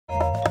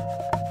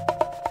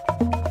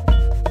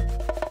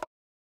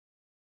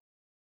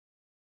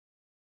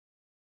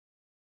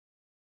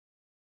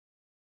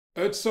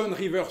Hudson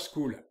River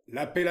School,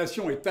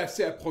 l'appellation est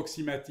assez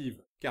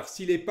approximative, car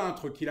si les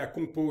peintres qui la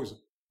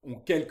composent ont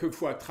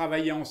quelquefois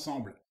travaillé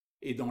ensemble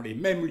et dans les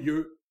mêmes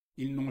lieux,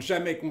 ils n'ont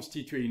jamais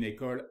constitué une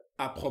école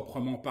à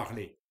proprement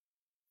parler.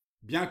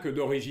 Bien que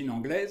d'origine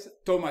anglaise,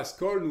 Thomas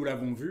Cole, nous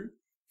l'avons vu,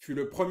 fut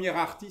le premier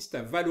artiste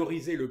à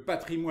valoriser le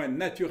patrimoine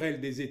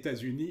naturel des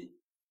États-Unis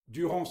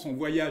durant son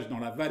voyage dans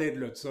la vallée de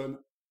l'Hudson,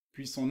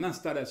 puis son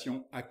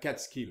installation à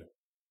Catskill.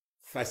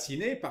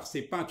 Fasciné par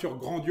ses peintures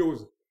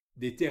grandioses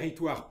des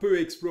territoires peu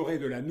explorés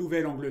de la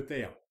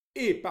Nouvelle-Angleterre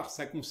et par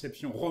sa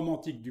conception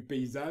romantique du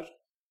paysage,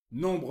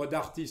 nombre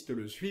d'artistes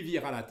le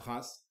suivirent à la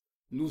trace.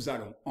 Nous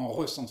allons en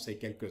recenser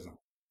quelques-uns.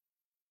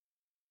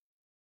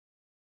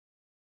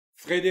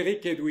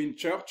 Frederick Edwin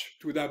Church,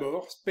 tout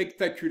d'abord,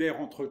 spectaculaire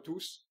entre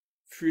tous,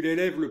 fut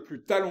l'élève le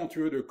plus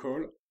talentueux de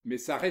Cole, mais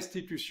sa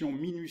restitution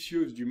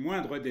minutieuse du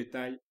moindre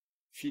détail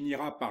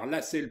finira par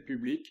lasser le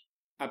public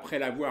après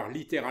l'avoir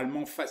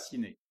littéralement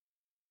fasciné.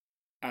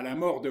 À la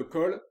mort de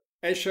Cole,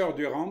 Escher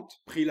Durant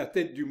prit la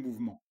tête du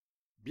mouvement.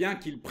 Bien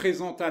qu'il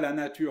présentât la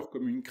nature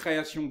comme une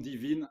création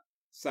divine,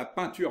 sa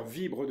peinture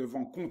vibre de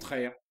vents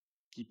contraires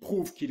qui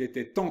prouvent qu'il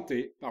était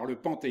tenté par le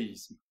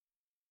panthéisme.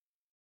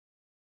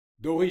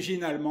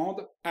 D'origine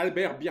allemande,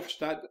 Albert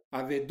Bierstadt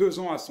avait 2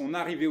 ans à son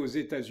arrivée aux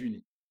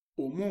États-Unis.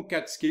 Au mont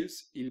Catskills,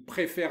 il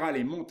préféra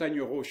les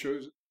montagnes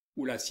rocheuses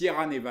ou la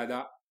Sierra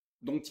Nevada,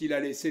 dont il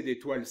a laissé des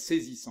toiles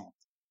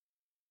saisissantes.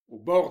 Au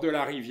bord de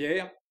la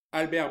rivière,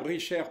 Albert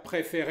Bricher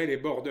préférait les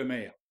bords de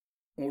mer.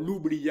 On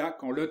l'oublia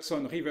quand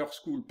l'Hudson River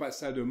School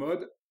passa de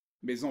mode,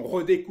 mais on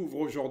redécouvre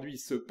aujourd'hui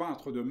ce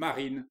peintre de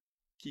marine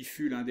qui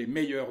fut l'un des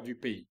meilleurs du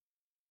pays.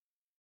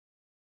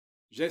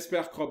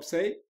 Jesper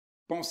Kropsey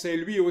pensait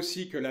lui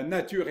aussi que la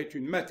nature est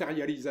une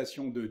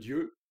matérialisation de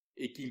Dieu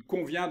et qu'il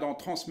convient d'en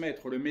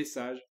transmettre le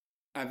message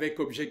avec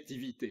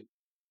objectivité.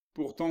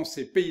 Pourtant,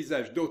 ces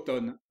paysages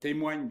d'automne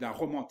témoignent d'un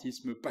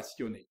romantisme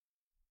passionné.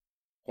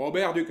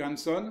 Robert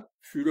Dickinson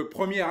fut le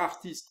premier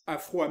artiste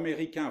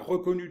afro-américain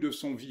reconnu de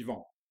son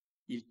vivant.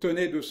 Il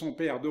tenait de son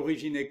père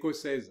d'origine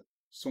écossaise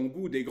son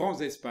goût des grands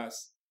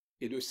espaces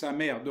et de sa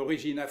mère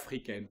d'origine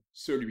africaine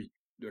celui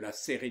de la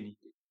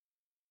sérénité.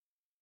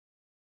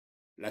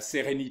 La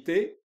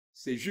sérénité,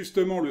 c'est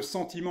justement le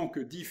sentiment que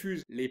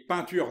diffusent les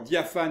peintures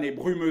diaphanes et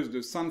brumeuses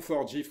de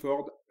Sanford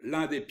Gifford,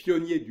 l'un des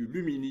pionniers du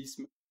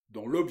luminisme,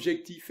 dont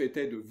l'objectif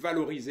était de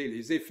valoriser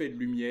les effets de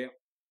lumière,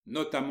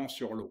 notamment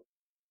sur l'eau.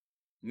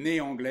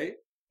 Né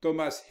anglais,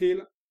 Thomas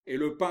Hill est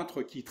le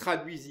peintre qui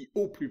traduisit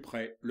au plus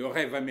près le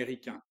rêve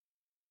américain.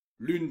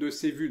 L'une de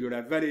ses vues de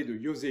la vallée de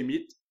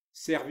Yosemite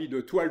servit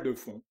de toile de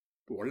fond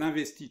pour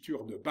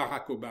l'investiture de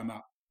Barack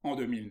Obama en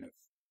 2009.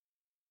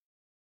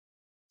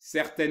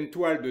 Certaines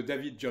toiles de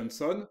David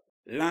Johnson,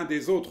 l'un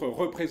des autres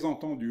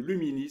représentants du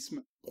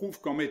luminisme,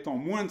 prouvent qu'en mettant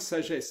moins de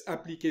sagesse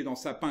appliquée dans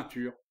sa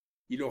peinture,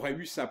 il aurait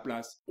eu sa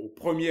place au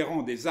premier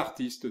rang des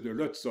artistes de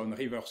l'Hudson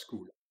River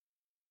School.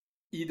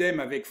 Idem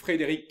avec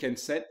Frederick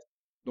Kensett,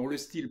 dont le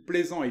style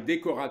plaisant et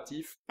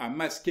décoratif a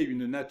masqué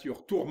une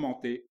nature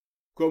tourmentée,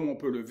 comme on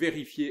peut le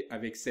vérifier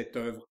avec cette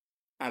œuvre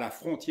à la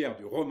frontière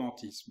du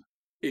romantisme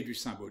et du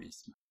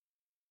symbolisme.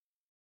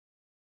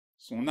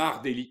 Son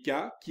art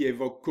délicat, qui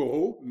évoque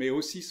Corot, mais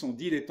aussi son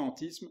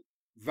dilettantisme,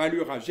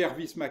 valurent à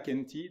Jervis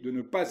Mackenty de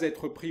ne pas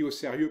être pris au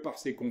sérieux par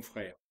ses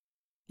confrères.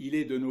 Il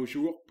est de nos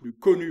jours plus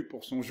connu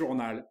pour son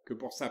journal que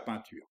pour sa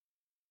peinture.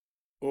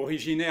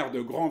 Originaire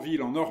de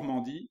Granville en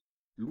Normandie,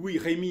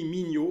 Louis-Rémy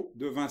Mignot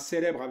devint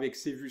célèbre avec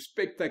ses vues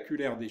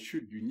spectaculaires des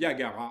chutes du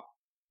Niagara,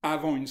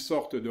 avant une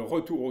sorte de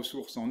retour aux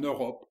sources en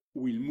Europe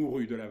où il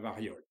mourut de la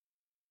variole.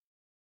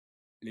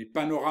 Les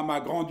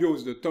panoramas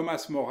grandioses de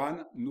Thomas Moran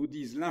nous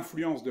disent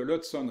l'influence de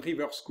l'Hudson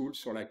River School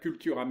sur la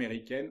culture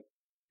américaine,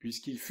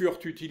 puisqu'ils furent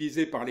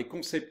utilisés par les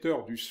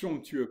concepteurs du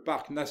somptueux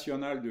parc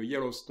national de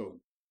Yellowstone.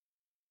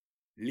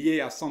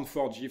 Lié à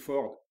Sanford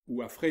Gifford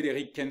ou à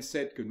Frederick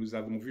Kensett que nous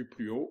avons vu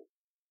plus haut,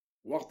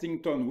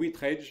 Worthington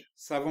Whitredge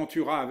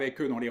s'aventura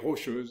avec eux dans les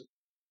Rocheuses.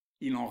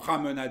 Il en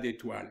ramena des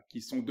toiles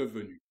qui sont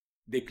devenues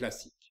des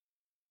classiques.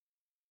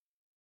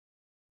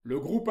 Le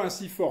groupe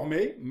ainsi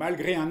formé,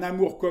 malgré un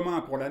amour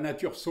commun pour la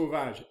nature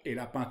sauvage et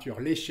la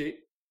peinture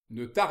léchée,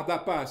 ne tarda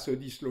pas à se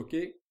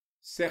disloquer,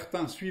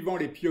 certains suivant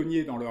les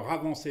pionniers dans leur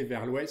avancée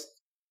vers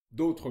l'ouest,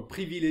 d'autres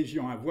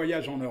privilégiant un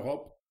voyage en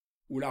Europe,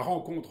 où la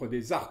rencontre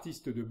des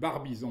artistes de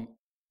Barbizon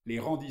les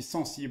rendit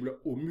sensibles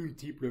aux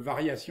multiples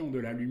variations de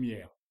la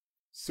lumière.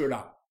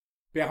 Cela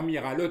permit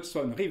à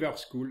l'Hudson River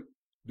School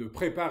de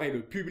préparer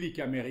le public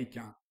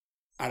américain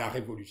à la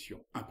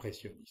révolution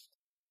impressionniste.